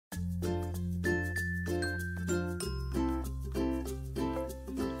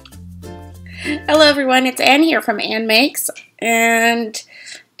Hello everyone, it's Ann here from Ann Makes, and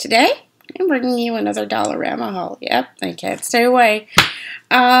today I'm bringing you another Dollarama haul. Yep, I can't stay away.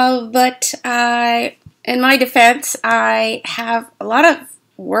 In my defense, I have a lot of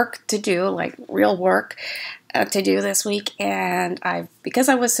work to do, like real work to do this week, and because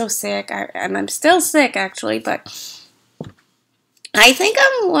I was so sick, and I'm still sick actually, but I think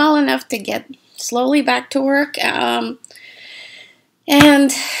I'm well enough to get slowly back to work. And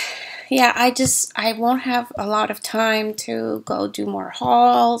yeah, I won't have a lot of time to go do more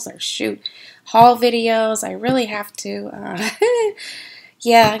hauls or shoot haul videos. I really have to,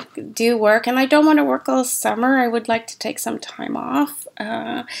 yeah, do work. And I don't want to work all summer. I would like to take some time off.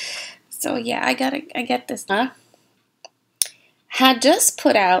 So yeah, I get this. Had just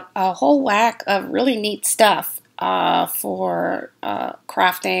put out a whole whack of really neat stuff for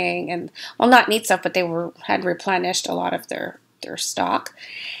crafting. And, well, not neat stuff, but had replenished a lot of their stock.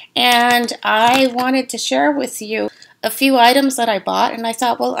 And I wanted to share with you a few items that I bought, and I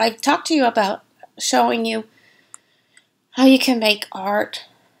thought, well, I've talked to you about showing you how you can make art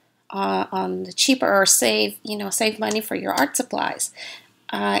on the cheaper or save money for your art supplies.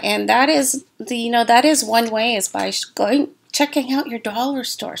 And that is one way is by checking out your dollar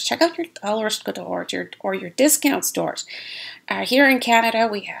stores. Check out your dollar stores or your discount stores. Here in Canada,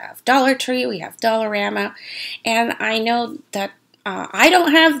 we have Dollar Tree, we have Dollarama, and I know that I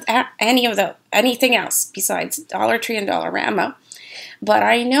don't have anything else besides Dollar Tree and Dollarama, but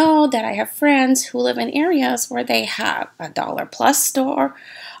I know that I have friends who live in areas where they have a Dollar Plus store,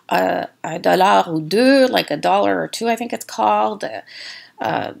 a dollar ou deux, like a dollar or two, I think it's called,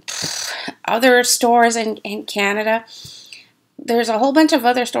 other stores in Canada. There's a whole bunch of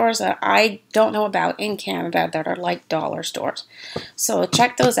other stores that I don't know about in Canada that are like dollar stores. So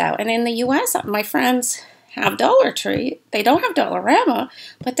check those out. And in the U.S., my friends have Dollar Tree. They don't have Dollarama,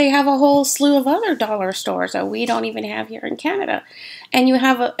 but they have a whole slew of other dollar stores that we don't even have here in Canada. And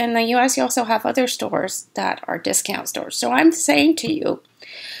in the U.S., you also have other stores that are discount stores. So I'm saying to you,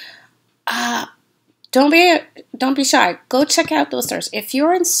 don't be shy. Go check out those stores. If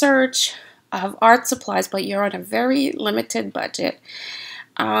you're in search of art supplies, but you're on a very limited budget,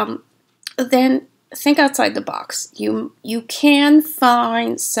 then think outside the box. You can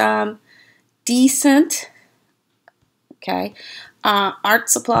find some decent, art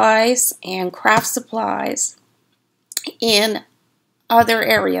supplies and craft supplies in other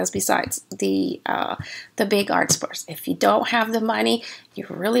areas besides the big art stores. If you don't have the money, you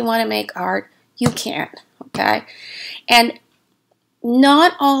really want to make art, you can, okay? And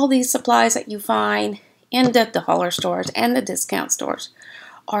not all these supplies that you find in the dollar stores and the discount stores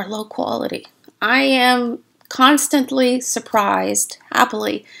are low quality. I am constantly surprised,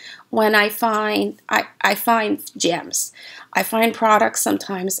 happily, when I find gems. I find products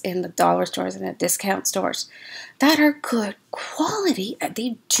sometimes in the dollar stores and the discount stores that are good quality.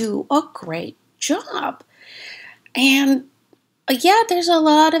 They do a great job. And yeah, there's a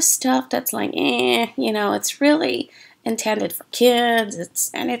lot of stuff that's like, it's really intended for kids. It's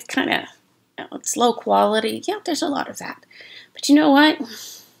kind of, it's low quality. Yeah, there's a lot of that. But you know what?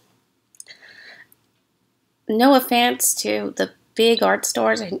 No offense to the big art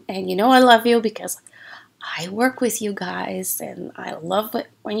stores, and I love you because I work with you guys, and I love it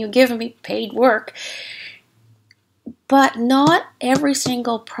when you give me paid work. But not every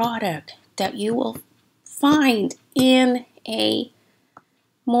single product that you will find in a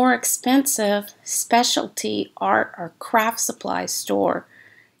more expensive specialty art or craft supply store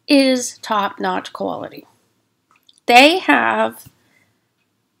is top-notch quality. They have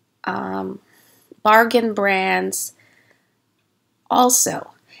bargain brands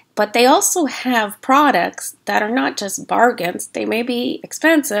also, but they also have products that are not just bargains. They may be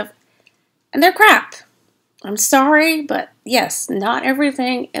expensive and they're crap. I'm sorry, but yes, not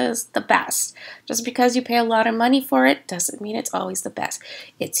everything is the best. Just because you pay a lot of money for it doesn't mean it's always the best.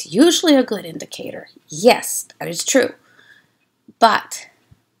 It's usually a good indicator. Yes, that is true. But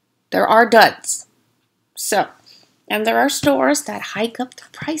there are duds. And there are stores that hike up the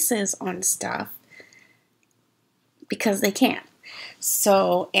prices on stuff because they can.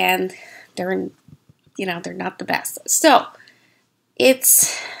 And they're not the best. So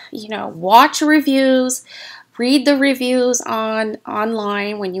it's, watch reviews, read the reviews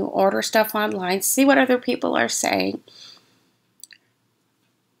online when you order stuff online, see what other people are saying.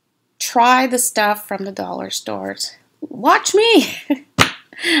 Try the stuff from the dollar stores. Watch me.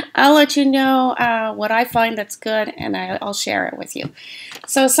 I'll let you know what I find that's good, and I'll share it with you.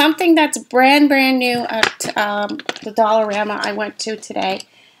 So something that's brand new at the Dollarama I went to today,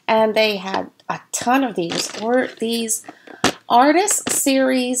 and they had a ton of these. These Artist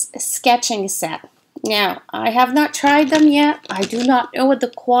Series sketching set. Now, I have not tried them yet. I do not know what the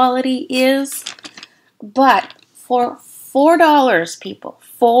quality is, but for $4, people,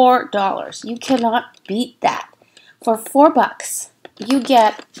 $4, you cannot beat that. For $4, you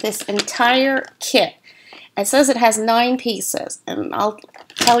get this entire kit. It says it has 9 pieces, and I'll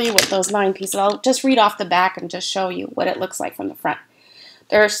tell you what those 9 pieces. I'll just read off the back and just show you what it looks like from the front.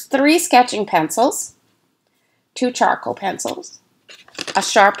 There's 3 sketching pencils, 2 charcoal pencils, a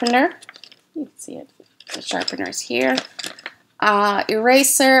sharpener. You can see it. The sharpener is here.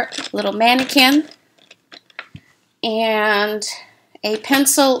 Eraser, little mannequin, and a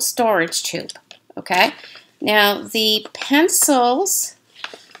pencil storage tube. Okay. Now the pencils,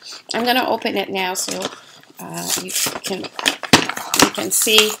 I'm going to open it now so you can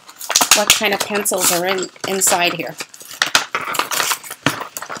see what kind of pencils are inside here.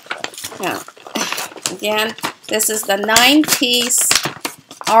 Now, again, this is the 9-piece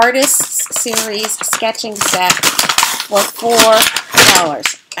Artists Series sketching set for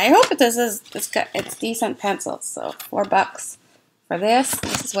 $4. I hope it's decent pencils. So $4 for this.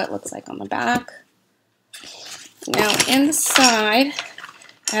 This is what it looks like on the back. Now inside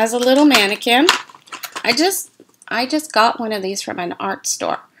has a little mannequin. I just got one of these from an art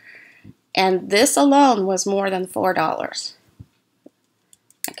store, and this alone was more than $4.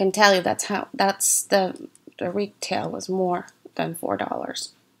 I can tell you that's the retail was more than $4.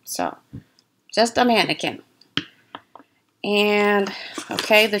 So just a mannequin. And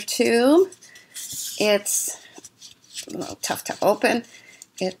okay, the tube, it's a little tough to open.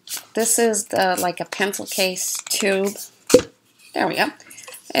 This is like a pencil case tube. There we go.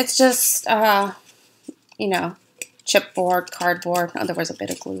 It's just you know, chipboard, cardboard. Oh, there was a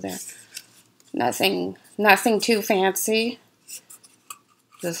bit of glue there. Nothing too fancy.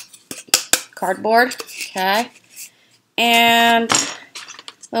 Just cardboard. Okay. And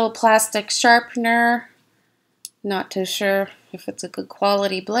little plastic sharpener. Not too sure if it's a good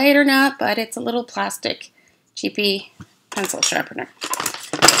quality blade or not, but it's a little plastic cheapy pencil sharpener.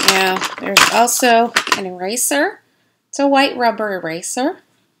 Now, there's also an eraser. It's a white rubber eraser.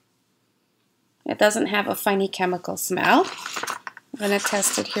 It doesn't have a funny chemical smell. I'm going to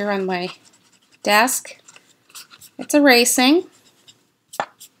test it here on my desk. It's erasing.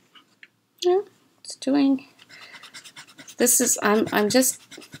 Yeah, it's doing. This is, I'm just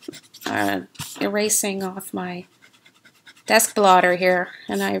erasing off my desk blotter here,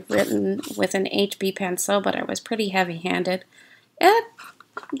 and I've written with an HB pencil, but I was pretty heavy-handed. It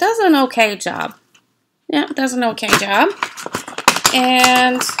does an okay job. Yeah, it does an okay job.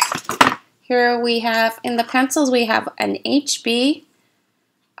 And here we have, in the pencils, we have an HB,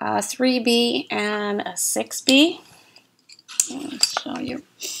 a 3B, and a 6B. Let me show you.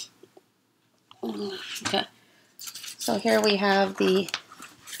 Okay. So here we have the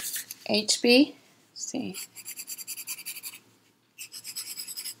HB. Let's see.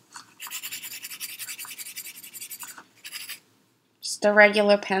 Just a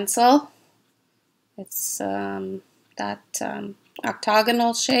regular pencil. It's that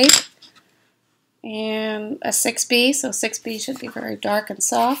octagonal shape. And a 6B, so 6B should be very dark and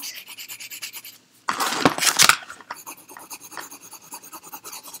soft.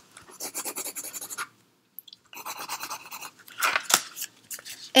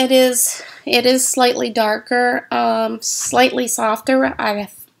 It is slightly darker, slightly softer.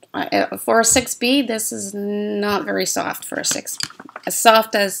 For a 6B, this is not very soft for a 6. As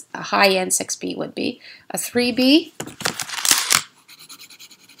soft as a high-end 6B would be. A 3B.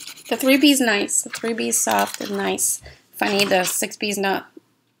 The 3B is nice. The 3B is soft and nice. Funny, the 6B is not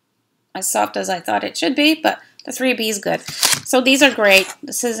as soft as I thought it should be, but the 3B is good. So these are great.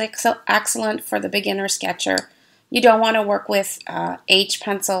 This is excellent for the beginner sketcher. You don't want to work with H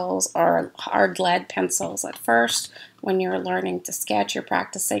pencils or hard lead pencils at first. When you're learning to sketch, you're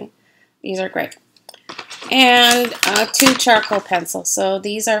practicing. These are great. And 2 charcoal pencils. So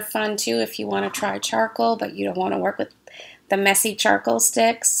these are fun too if you want to try charcoal, but you don't want to work with the messy charcoal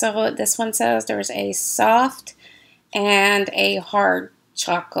sticks. So this one says there's a soft and a hard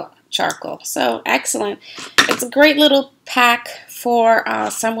charcoal. So excellent. It's a great little pack for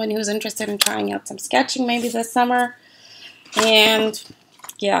someone who's interested in trying out some sketching maybe this summer. And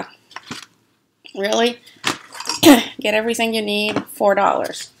yeah, really get everything you need,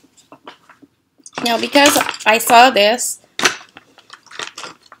 $4. Now because I saw this,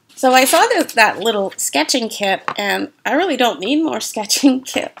 that little sketching kit, and I really don't need more sketching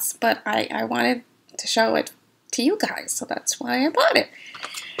kits, but I wanted to show it to you guys, so that's why I bought it.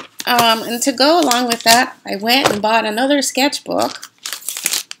 And to go along with that, I went and bought another sketchbook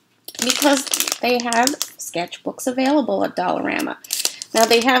because they have sketchbooks available at Dollarama. Now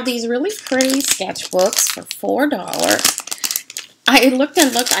they have these really pretty sketchbooks for $4. I looked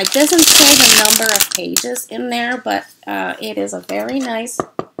and looked. I doesn't say the number of pages in there, but it is a very nice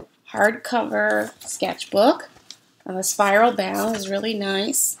hardcover sketchbook. The spiral bound is really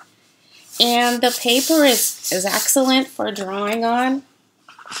nice. And the paper is excellent for drawing on.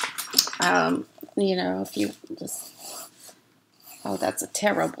 You know, if you just... Oh, that's a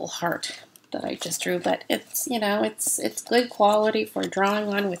terrible heart that I just drew. But it's, you know, it's good quality for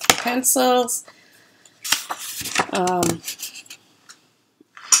drawing on with your pencils. I'll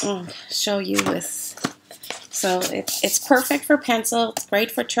show you with... So it's perfect for pencil. It's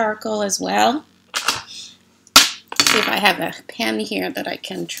great for charcoal as well. See if I have a pen here that I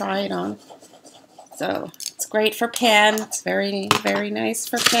can try it on. So it's great for pen. It's very, very nice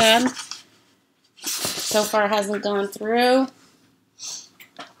for pen. So far hasn't gone through.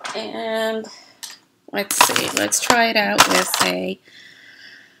 And let's see. Let's try it out with a...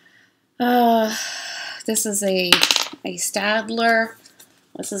 this is a Stadler.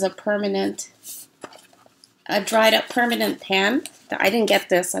 This is a dried up permanent pen. I didn't get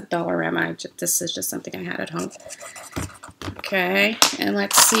this at Dollarama. This is just something I had at home. Okay, and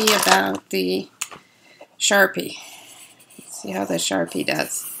let's see about the Sharpie. Let's see how the Sharpie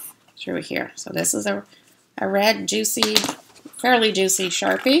does through here. So this is a red, juicy, fairly juicy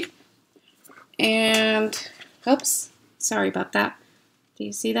Sharpie. And, oops, sorry about that. Do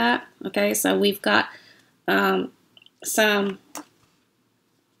you see that? Okay, so we've got some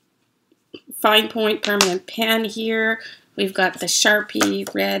fine point permanent pen here. We've got the Sharpie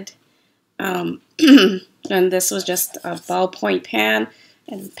red, and this was just a ballpoint pen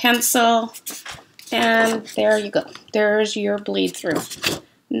and pencil. And there you go. There's your bleed through.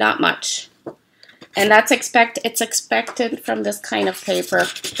 Not much. And it's expected from this kind of paper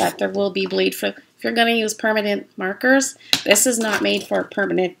that there will be bleed through. If you're going to use permanent markers, this is not made for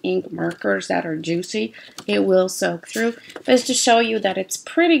permanent ink markers that are juicy. It will soak through. But it's to show you that it's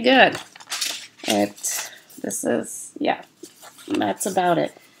pretty good. Yeah, that's about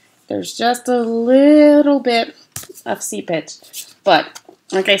it. There's just a little bit of seepage. But,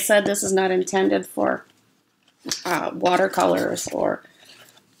 like I said, this is not intended for watercolors or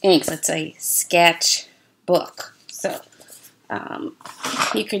inks. It's a sketch book. So,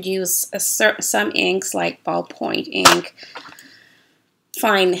 you could use some inks like ballpoint ink,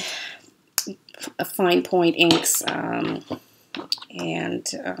 fine point inks, and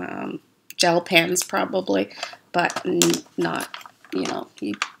gel pens probably, but not, you know,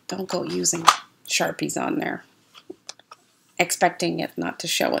 you don't go using Sharpies on there, expecting it not to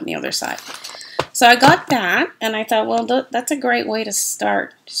show on the other side. So I got that, and I thought, well, that's a great way to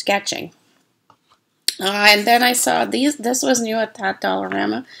start sketching. And then I saw these. This was new at that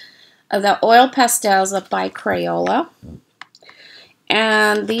Dollarama. The oil pastels by Crayola.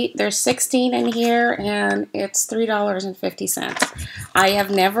 And there's 16 in here, and it's $3.50. I have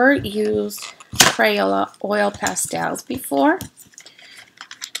never used Crayola oil pastels before,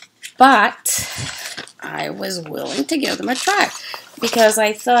 but I was willing to give them a try because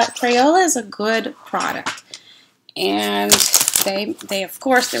I thought Crayola is a good product, and they of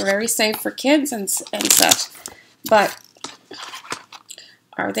course they're very safe for kids and such, but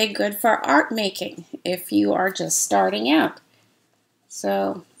are they good for art making if you are just starting out?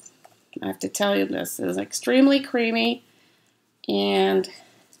 So I have to tell you, this is extremely creamy, and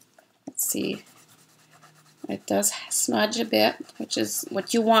let's see, it does smudge a bit, which is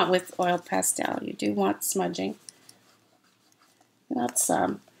what you want with oil pastel. You do want smudging. That's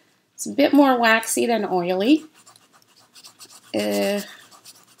it's a bit more waxy than oily.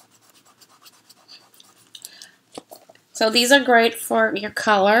 So these are great for your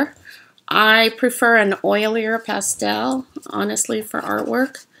color. I prefer an oilier pastel, honestly, for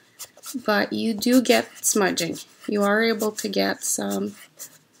artwork, but you do get smudging. You are able to get some,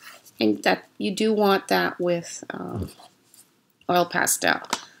 and that you do want that with oil pastel.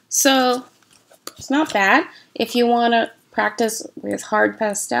 So it's not bad. If you want to practice with hard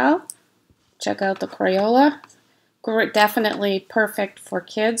pastel, check out the Crayola. Definitely perfect for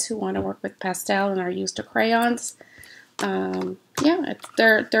kids who want to work with pastel and are used to crayons. Yeah,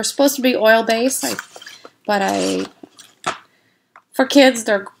 they're supposed to be oil-based, but for kids,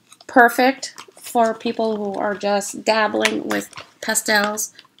 they're perfect. For people who are just dabbling with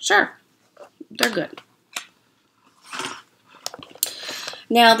pastels, sure, they're good.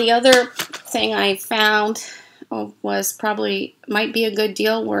 Now, the other thing I found was might be a good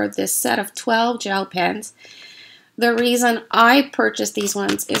deal were this set of 12 gel pens. The reason I purchased these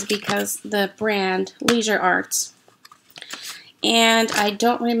ones is because the brand Leisure Arts And I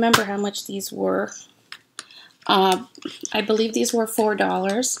don't remember how much these were. I believe these were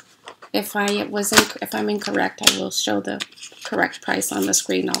 $4. If I'm incorrect, I will show the correct price on the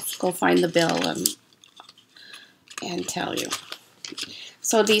screen. I'll go find the bill and tell you.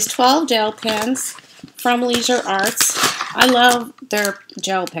 So these 12 gel pens from Leisure Arts. I love their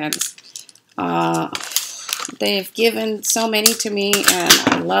gel pens. They've given so many to me, and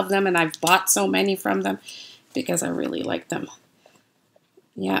I love them, and I've bought so many from them because I really like them.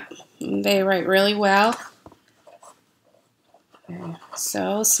 Yeah, they write really well.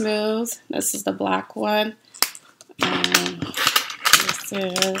 So smooth. This is the black one. And this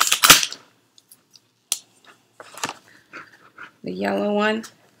is the yellow one.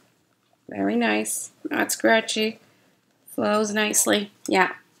 Very nice. Not scratchy. Flows nicely.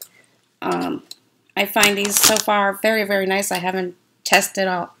 Yeah. I find these so far very, very nice. I haven't tested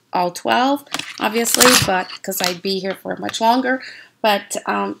all 12, obviously, but because I'd be here for much longer. But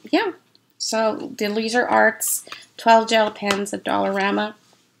yeah. So the Leisure Arts 12 gel pens at Dollarama.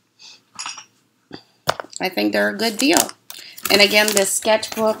 I think they're a good deal. And again, this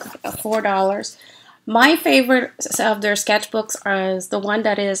sketchbook, $4. My favorite of their sketchbooks is the one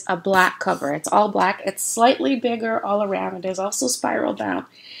that is a black cover. It's all black. It's slightly bigger all around. It is also spiral bound.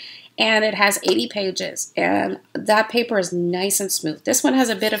 And it has 80 pages. And that paper is nice and smooth. This one has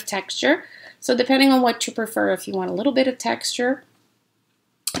a bit of texture. So depending on what you prefer, if you want a little bit of texture,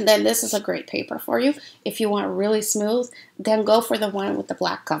 then this is a great paper for you. If you want really smooth, then go for the one with the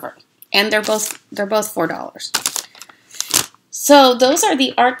black cover. And they're both $4. So those are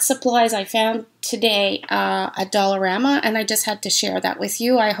the art supplies I found today at Dollarama, and I just had to share that with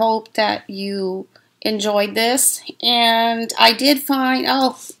you. I hope that you enjoyed this. And I did find,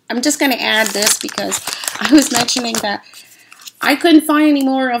 I'm just going to add this because I was mentioning that I couldn't find any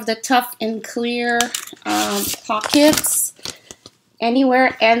more of the Tough and Clear pockets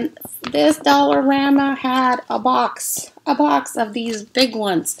anywhere, and this Dollarama had a box of these big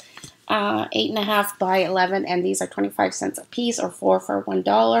ones, 8.5 by 11, and these are 25 cents a piece, or 4 for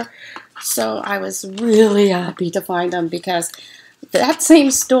 $1. So I was really happy to find them because that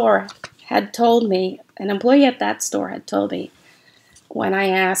same store had told me, an employee at that store had told me when I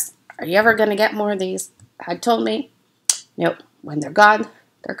asked, "Are you ever going to get more of these?" had told me, "Nope, when they're gone,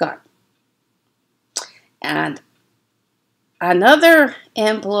 they're gone." And another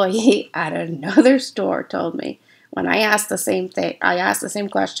employee at another store told me when I asked the same thing, I asked the same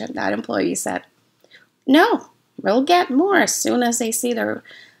question, that employee said, "No, we'll get more. As soon as they see they're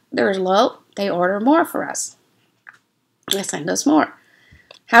low, they order more for us. They send us more."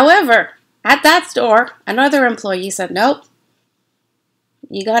 However, at that store, another employee said, "Nope,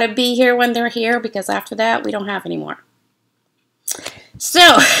 you got to be here when they're here because after that, we don't have any more."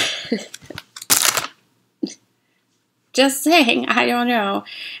 So, just saying, I don't know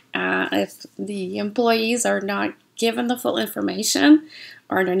if the employees are not given the full information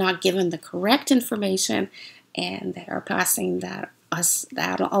or they're not given the correct information and they are passing that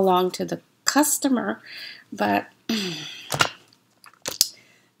along to the customer. But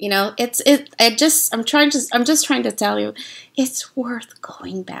you know, I'm just trying to tell you, it's worth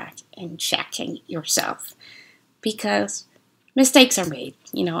going back and checking yourself because mistakes are made.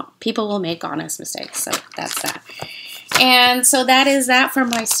 You know, people will make honest mistakes. So that's that. And so that is that for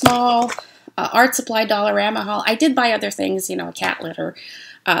my small art supply Dollarama haul. I did buy other things, you know, a cat litter.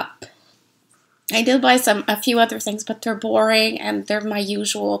 I did buy a few other things, but they're boring and they're my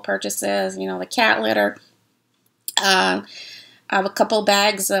usual purchases. You know, the cat litter, a couple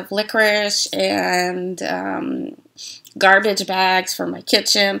bags of licorice, and garbage bags for my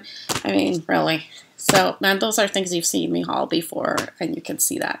kitchen. I mean, really. So, now those are things you've seen me haul before, and you can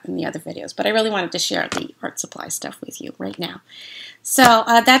see that in the other videos. But I really wanted to share the art supply stuff with you right now. So,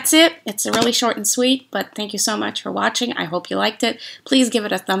 that's it. It's really short and sweet, but thank you so much for watching. I hope you liked it. Please give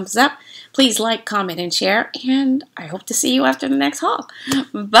it a thumbs up. Please like, comment, and share. And I hope to see you after the next haul.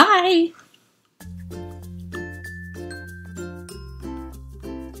 Bye!